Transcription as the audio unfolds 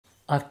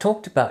I've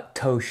talked about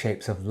toe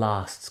shapes of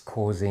lasts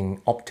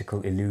causing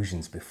optical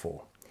illusions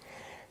before.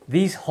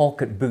 These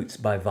Halkett boots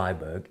by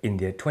Viberg in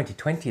their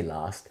 2020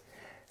 last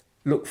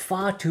look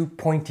far too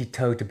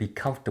pointy-toe to be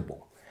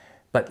comfortable,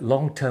 but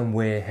long-term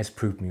wear has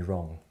proved me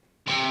wrong.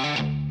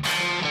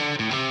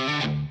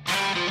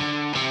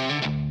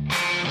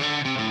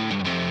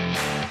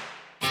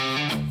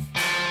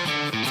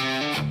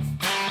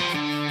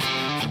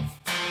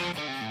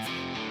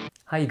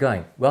 How you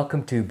going?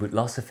 Welcome to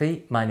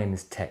Bootlosophy. My name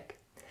is Tech.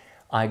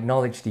 I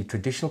acknowledge the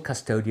traditional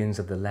custodians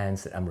of the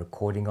lands that I'm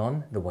recording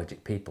on, the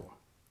Wajik people.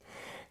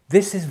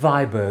 This is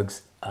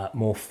Viberg's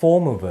more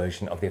formal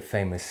version of their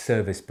famous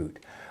service boot,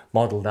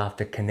 modelled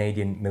after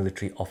Canadian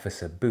military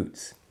officer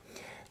boots.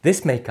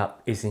 This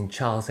makeup is in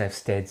Charles F.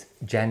 Stead's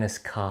Janus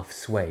calf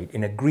suede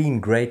in a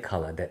green-grey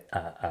colour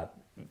that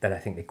I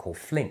think they call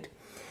Flint,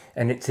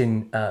 and it's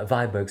in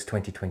Viberg's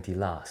 2020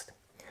 last.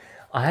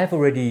 I have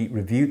already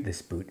reviewed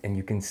this boot and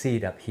you can see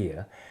it up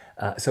here.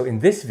 So in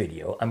this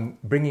video, I'm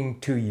bringing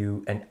to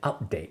you an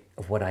update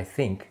of what I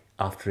think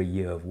after a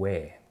year of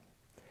wear.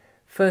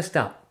 First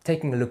up,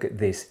 taking a look at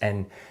this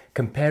and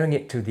comparing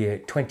it to the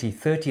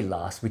 2030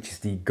 last, which is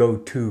the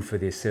go-to for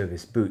their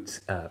service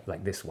boots,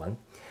 like this one,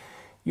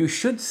 you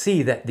should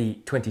see that the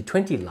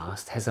 2020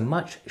 last has a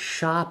much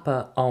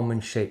sharper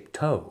almond-shaped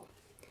toe.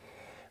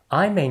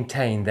 I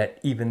maintain that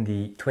even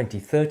the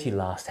 2030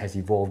 last has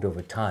evolved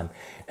over time,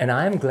 and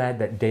I am glad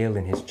that Dale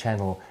in his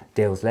channel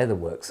Dale's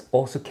Leatherworks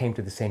also came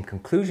to the same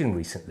conclusion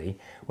recently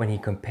when he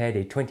compared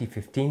a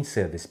 2015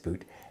 service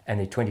boot and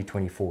a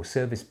 2024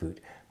 service boot,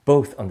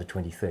 both on the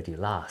 2030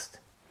 last.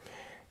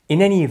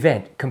 In any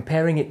event,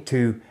 comparing it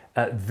to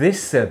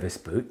this service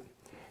boot,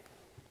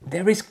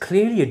 there is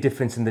clearly a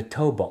difference in the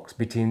toe box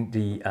between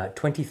the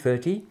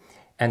 2030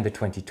 and the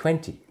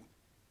 2020.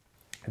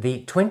 The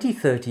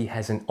 2030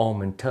 has an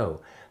almond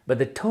toe, but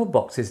the toe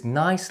box is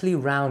nicely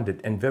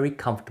rounded and very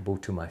comfortable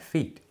to my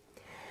feet.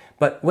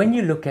 But when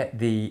you look at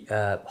the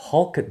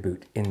Halkett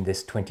boot in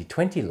this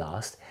 2020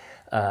 last,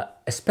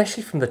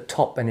 especially from the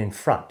top and in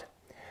front,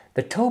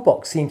 the toe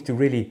box seems to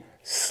really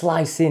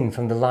slice in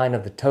from the line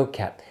of the toe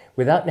cap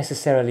without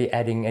necessarily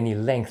adding any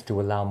length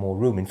to allow more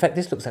room. In fact,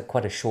 this looks like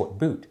quite a short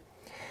boot.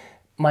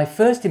 My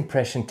first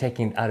impression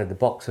taking it out of the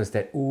box was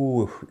that,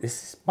 ooh,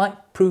 this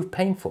might prove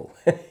painful.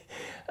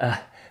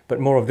 But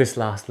more of this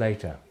last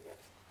later.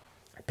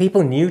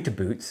 People new to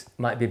boots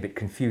might be a bit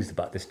confused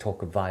about this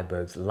talk of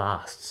Viberg's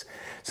lasts,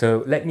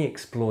 so let me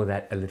explore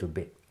that a little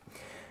bit.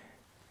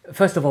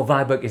 First of all,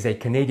 Viberg is a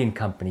Canadian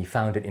company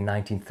founded in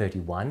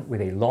 1931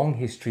 with a long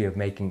history of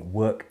making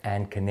work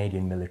and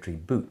Canadian military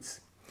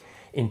boots.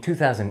 In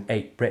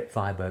 2008, Brett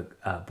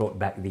Viberg brought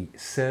back the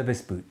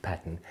service boot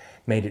pattern,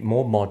 made it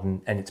more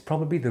modern, and it's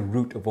probably the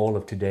root of all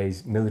of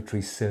today's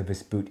military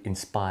service boot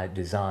inspired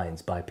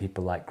designs by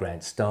people like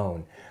Grant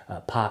Stone,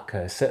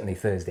 Parkhurst, certainly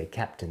Thursday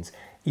Captains,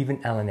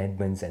 even Alan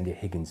Edmonds and the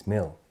Higgins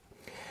Mill.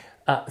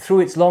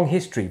 Through its long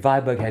history,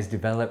 Viberg has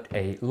developed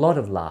a lot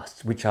of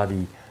lasts, which are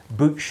the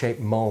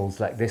boot-shaped molds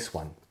like this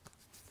one.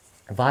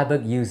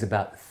 Viberg use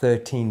about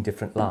 13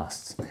 different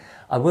lasts.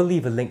 I will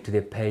leave a link to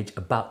their page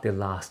about their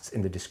lasts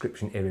in the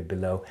description area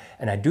below,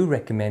 and I do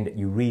recommend that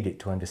you read it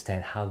to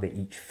understand how they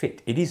each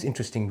fit. It is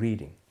interesting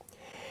reading.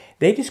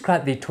 They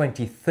describe the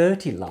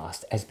 2030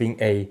 last as being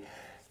a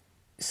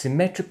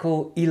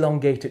symmetrical,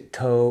 elongated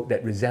toe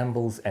that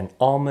resembles an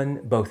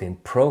almond both in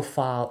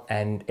profile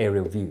and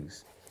aerial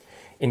views.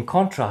 In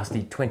contrast,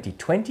 the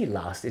 2020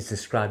 last is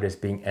described as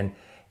being an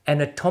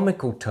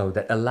anatomical toe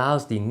that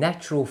allows the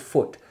natural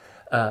foot,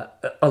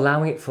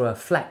 allowing it for a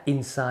flat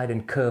inside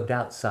and curved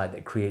outside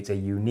that creates a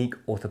unique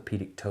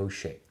orthopedic toe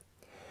shape.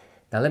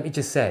 Now let me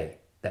just say,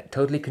 that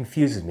totally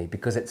confuses me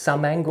because at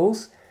some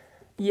angles,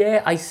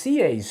 yeah, I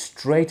see a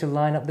straighter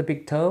line up the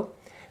big toe,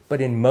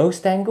 but in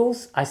most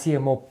angles, I see a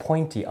more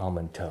pointy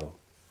almond toe.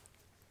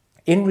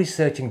 In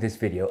researching this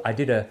video, I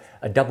did a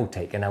double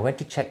take and I went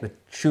to check the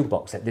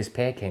shoebox that this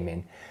pair came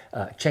in,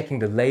 checking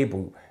the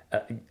label,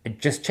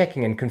 just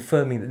checking and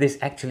confirming that this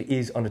actually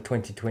is on a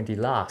 2020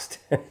 last.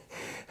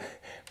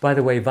 By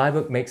the way,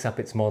 Viberg makes up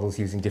its models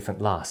using different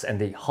lasts, and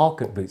the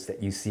Halkett boots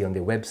that you see on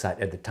their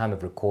website at the time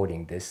of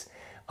recording this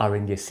are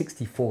in their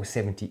 64,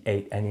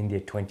 78 and in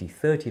their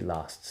 2030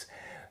 lasts,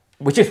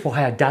 which is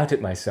why I doubted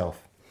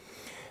myself.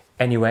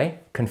 Anyway,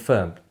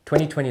 confirmed,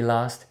 2020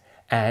 last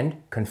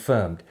and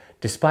confirmed,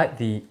 despite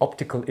the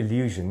optical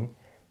illusion,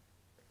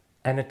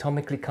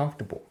 anatomically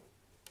comfortable.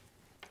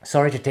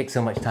 Sorry to take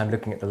so much time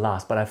looking at the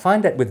last, but I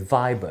find that with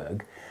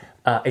Viberg,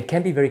 it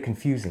can be very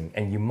confusing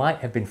and you might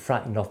have been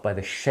frightened off by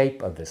the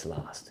shape of this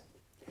last.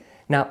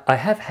 Now, I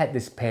have had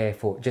this pair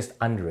for just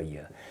under a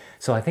year,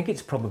 so I think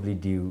it's probably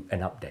due an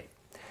update.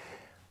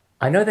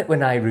 I know that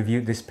when I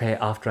reviewed this pair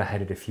after I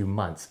had it a few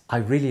months, I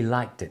really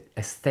liked it,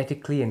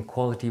 aesthetically and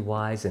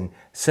quality-wise, and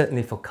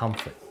certainly for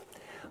comfort.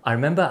 I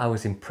remember I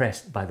was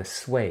impressed by the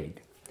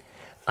suede.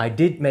 I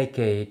did make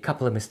a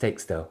couple of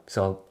mistakes though,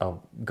 so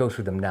I'll go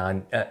through them now.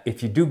 And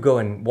if you do go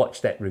and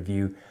watch that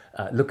review,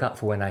 look out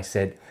for when I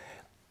said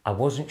I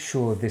wasn't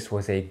sure this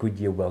was a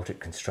Goodyear welted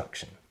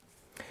construction.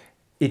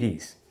 It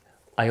is.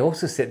 I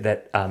also said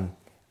that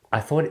I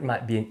thought it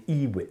might be an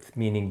E width,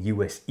 meaning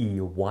USE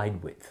or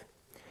wide width.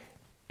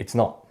 It's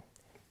not.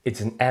 It's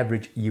an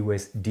average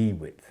USD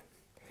width.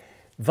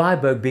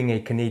 Viberg, being a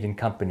Canadian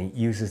company,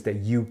 uses the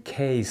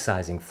UK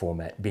sizing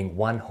format, being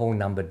one whole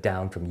number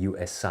down from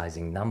US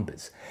sizing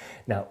numbers.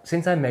 Now,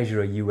 since I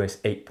measure a US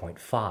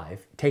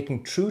 8.5,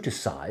 taking true to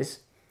size,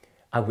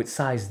 I would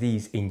size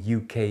these in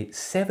UK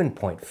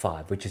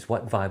 7.5, which is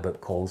what Viberg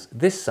calls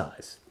this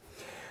size.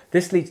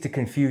 This leads to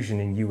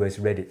confusion in US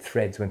Reddit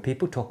threads when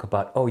people talk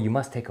about, oh, you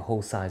must take a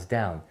whole size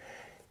down,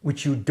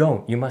 which you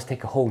don't. You must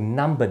take a whole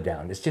number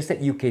down. It's just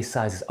that UK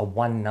sizes are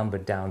one number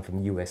down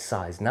from US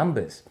size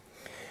numbers.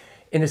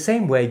 In the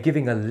same way,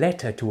 giving a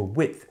letter to a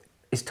width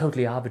is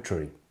totally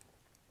arbitrary.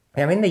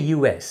 Now, in the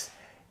US,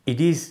 it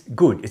is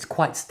good. It's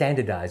quite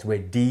standardized, where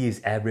D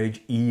is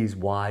average, E is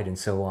wide, and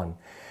so on.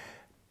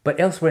 But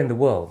elsewhere in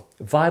the world,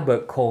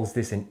 Viberg calls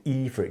this an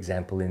E, for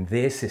example, in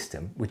their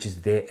system, which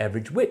is their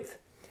average width.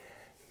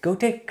 Go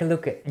take a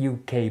look at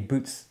UK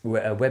boots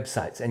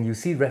websites and you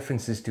see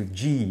references to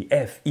G,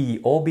 F, E,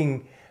 all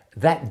being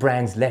that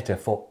brand's letter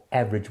for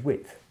average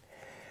width.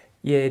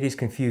 Yeah, it is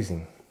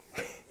confusing.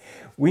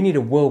 We need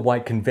a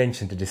worldwide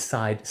convention to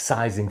decide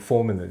sizing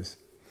formulas.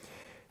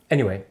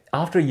 Anyway,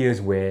 after a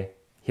year's wear,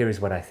 here is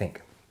what I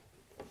think.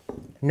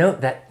 Note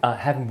that I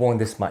haven't worn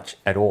this much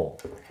at all.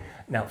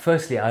 Now,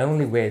 firstly, I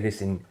only wear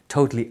this in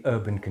totally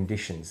urban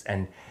conditions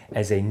and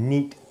as a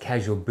neat,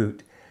 casual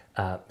boot.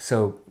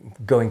 So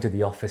going to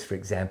the office, for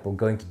example,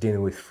 going to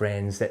dinner with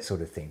friends, that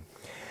sort of thing.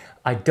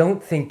 I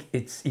don't think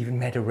it's even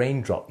met a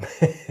raindrop.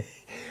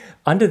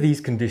 Under these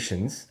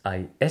conditions,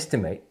 I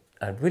estimate,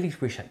 I really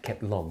wish I'd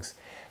kept logs.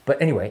 But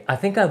anyway, I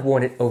think I've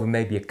worn it over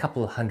maybe a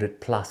couple of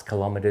 100+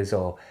 kilometers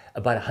or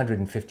about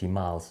 150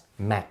 miles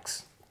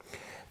max.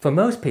 For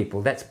most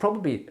people, that's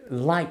probably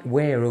light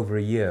wear over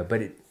a year,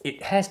 but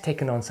it has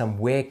taken on some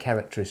wear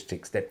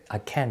characteristics that I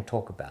can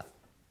talk about.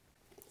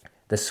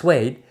 The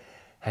Suede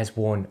has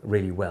worn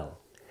really well.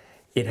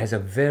 It has a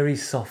very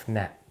soft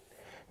nap.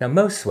 Now,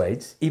 most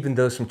Suedes, even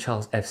those from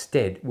Charles F.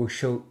 Stead, will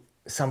show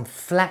some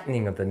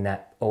flattening of the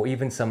nap or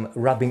even some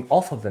rubbing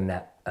off of the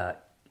nap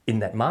in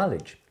that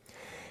mileage.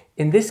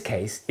 In this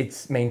case,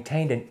 it's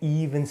maintained an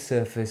even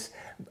surface,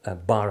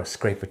 bar a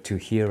scrape or two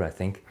here, I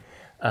think.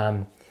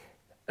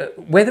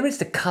 Whether it's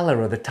the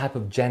color or the type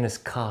of Janus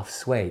calf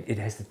suede, it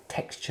has the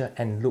texture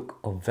and look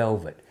of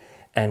velvet,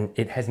 and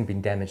it hasn't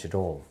been damaged at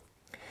all.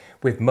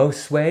 With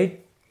most suede,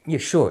 yeah,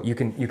 sure, you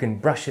can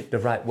brush it the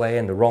right way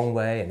and the wrong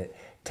way, and it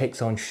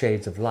takes on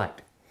shades of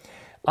light.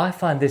 I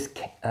find this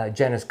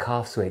Janus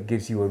calf suede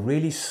gives you a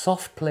really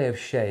soft play of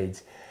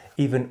shades,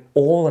 even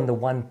all on the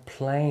one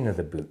plane of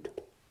the boot,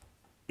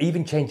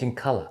 even changing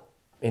color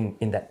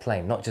in that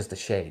plane, not just the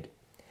shade.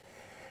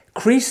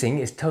 Creasing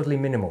is totally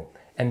minimal,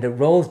 and the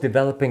rolls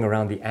developing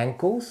around the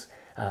ankles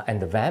and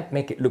the vamp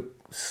make it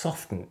look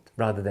softened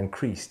rather than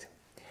creased.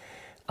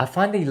 I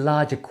find the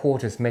larger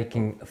quarters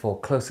making for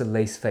closer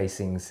lace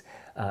facings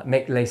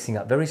make lacing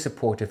up very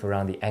supportive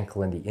around the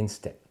ankle and the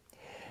instep.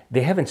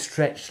 They haven't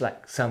stretched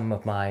like some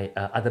of my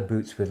other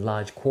boots with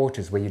large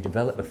quarters where you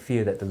develop a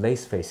fear that the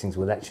lace facings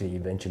will actually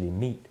eventually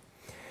meet.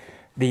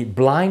 The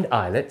blind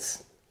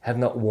eyelets have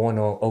not worn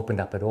or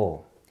opened up at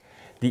all.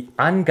 The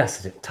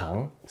ungusseted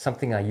tongue,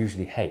 something I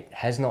usually hate,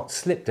 has not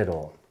slipped at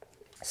all.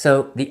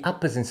 So the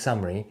uppers, in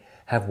summary,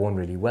 have worn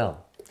really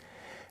well.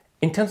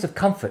 In terms of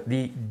comfort,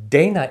 the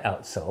day-night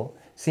outsole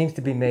seems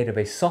to be made of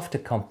a softer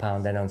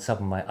compound than on some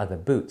of my other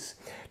boots.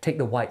 Take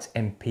the White's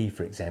MP,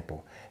 for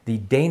example. The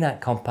day-night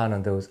compound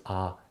on those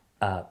are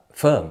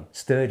firm,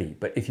 sturdy,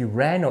 but if you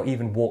ran or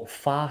even walked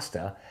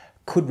faster,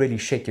 could really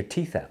shake your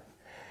teeth out.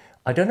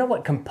 I don't know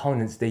what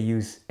components they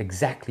use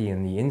exactly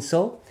in the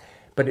insole,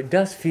 but it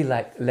does feel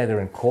like leather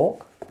and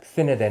cork,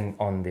 thinner than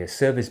on their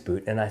service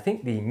boot, and I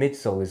think the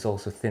midsole is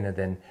also thinner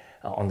than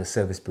on the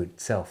service boot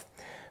itself.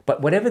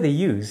 But whatever they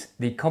use,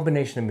 the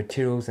combination of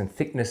materials and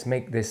thickness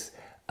made this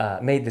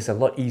a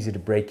lot easier to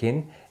break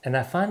in, and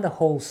I find the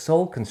whole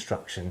sole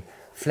construction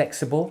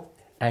flexible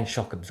and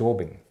shock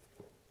absorbing.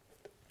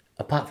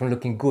 Apart from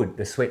looking good,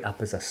 the suede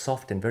uppers are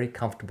soft and very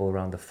comfortable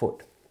around the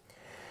foot.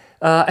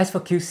 As for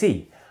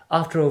QC,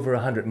 after over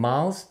 100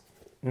 miles,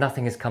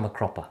 nothing has come a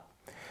cropper.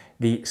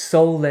 The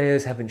sole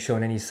layers haven't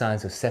shown any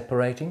signs of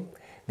separating.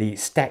 The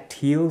stacked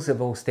heels have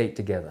all stayed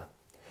together.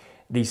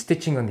 The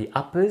stitching on the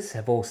uppers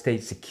have all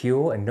stayed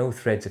secure and no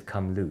threads have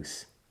come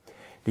loose.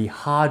 The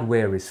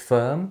hardware is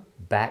firm,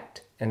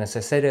 backed, and as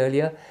I said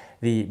earlier,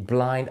 the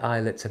blind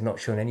eyelets have not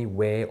shown any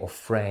wear or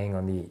fraying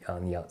on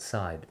the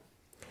outside.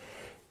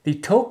 The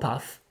toe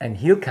puff and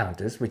heel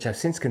counters, which I've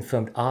since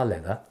confirmed are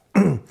leather,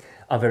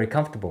 are very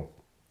comfortable.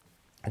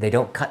 They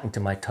don't cut into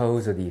my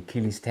toes or the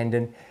Achilles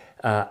tendon,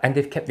 and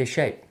they've kept their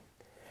shape.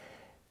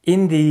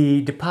 In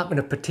the department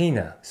of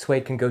patina,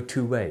 suede can go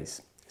two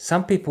ways.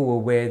 Some people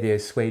will wear their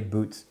suede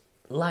boots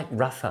like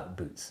rough-out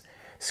boots,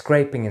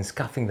 scraping and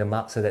scuffing them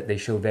up so that they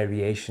show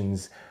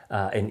variations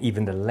in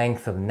even the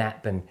length of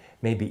nap and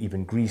maybe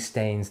even grease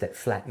stains that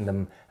flatten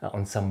them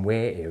on some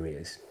wear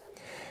areas.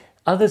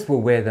 Others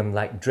will wear them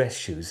like dress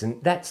shoes,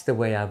 and that's the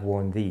way I've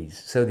worn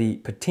these. So the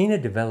patina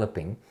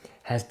developing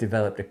has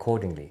developed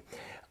accordingly.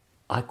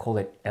 I call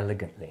it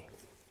elegantly.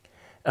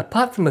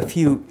 Apart from a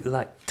few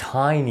like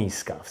tiny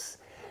scuffs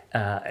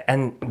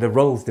and the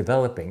rolls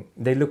developing,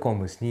 they look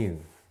almost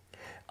new.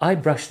 I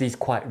brush these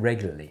quite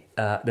regularly.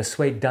 The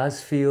suede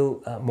does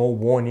feel more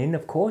worn in,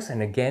 of course,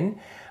 and again,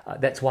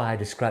 that's why I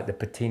describe the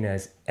patina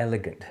as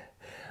elegant,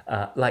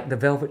 like the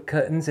velvet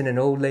curtains in an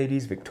old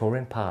lady's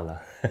Victorian parlour.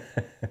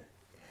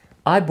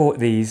 I bought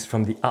these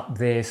from the Up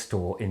There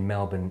store in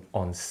Melbourne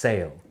on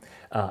sale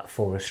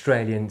for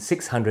Australian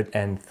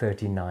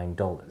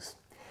 $639.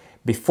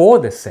 Before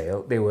the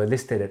sale, they were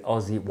listed at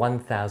Aussie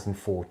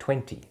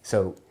 1,420,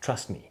 so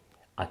trust me,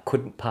 I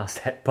couldn't pass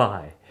that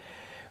by.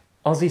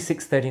 Aussie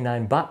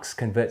 639 bucks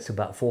converts to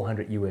about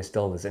 $400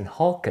 US, and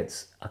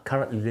Halkett's are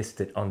currently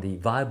listed on the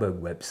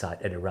Viberg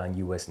website at around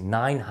US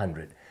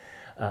 900,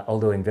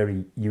 although in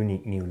very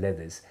unique new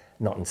leathers,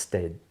 not in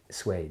Stead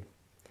suede.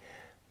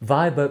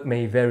 Viberg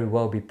may very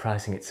well be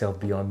pricing itself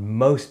beyond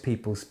most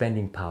people's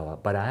spending power,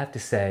 but I have to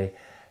say,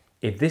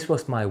 if this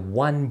was my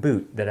one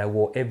boot that I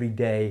wore every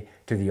day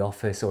to the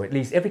office, or at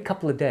least every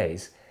couple of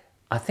days,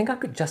 I think I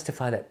could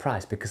justify that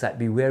price because I'd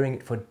be wearing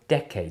it for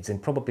decades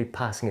and probably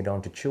passing it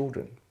on to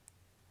children.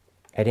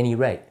 At any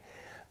rate,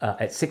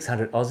 at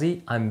 600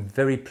 Aussie, I'm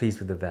very pleased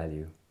with the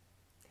value.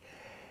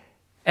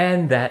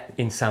 And that,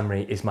 in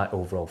summary, is my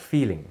overall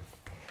feeling.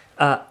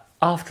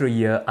 After a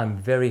year, I'm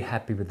very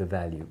happy with the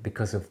value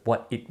because of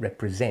what it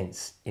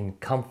represents in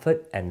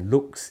comfort and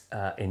looks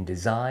in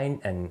design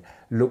and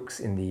looks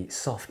in the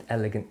soft,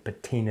 elegant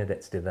patina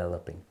that's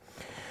developing.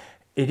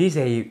 It is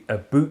a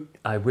boot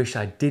I wish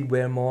I did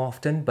wear more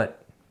often,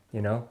 but,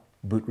 you know,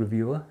 boot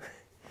reviewer.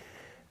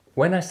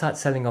 When I start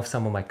selling off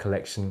some of my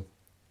collection,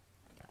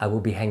 I will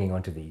be hanging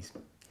on to these.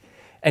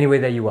 Anyway,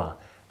 there you are.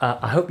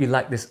 I hope you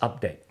like this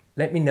update.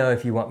 Let me know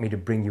if you want me to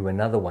bring you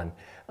another one.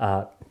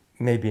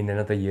 Maybe in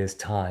another year's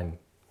time.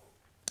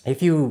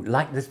 If you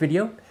like this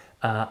video,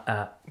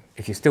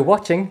 if you're still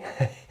watching,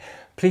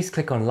 please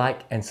click on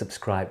like and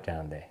subscribe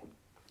down there.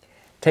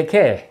 Take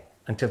care.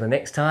 Until the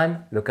next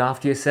time, look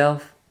after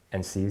yourself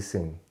and see you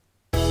soon.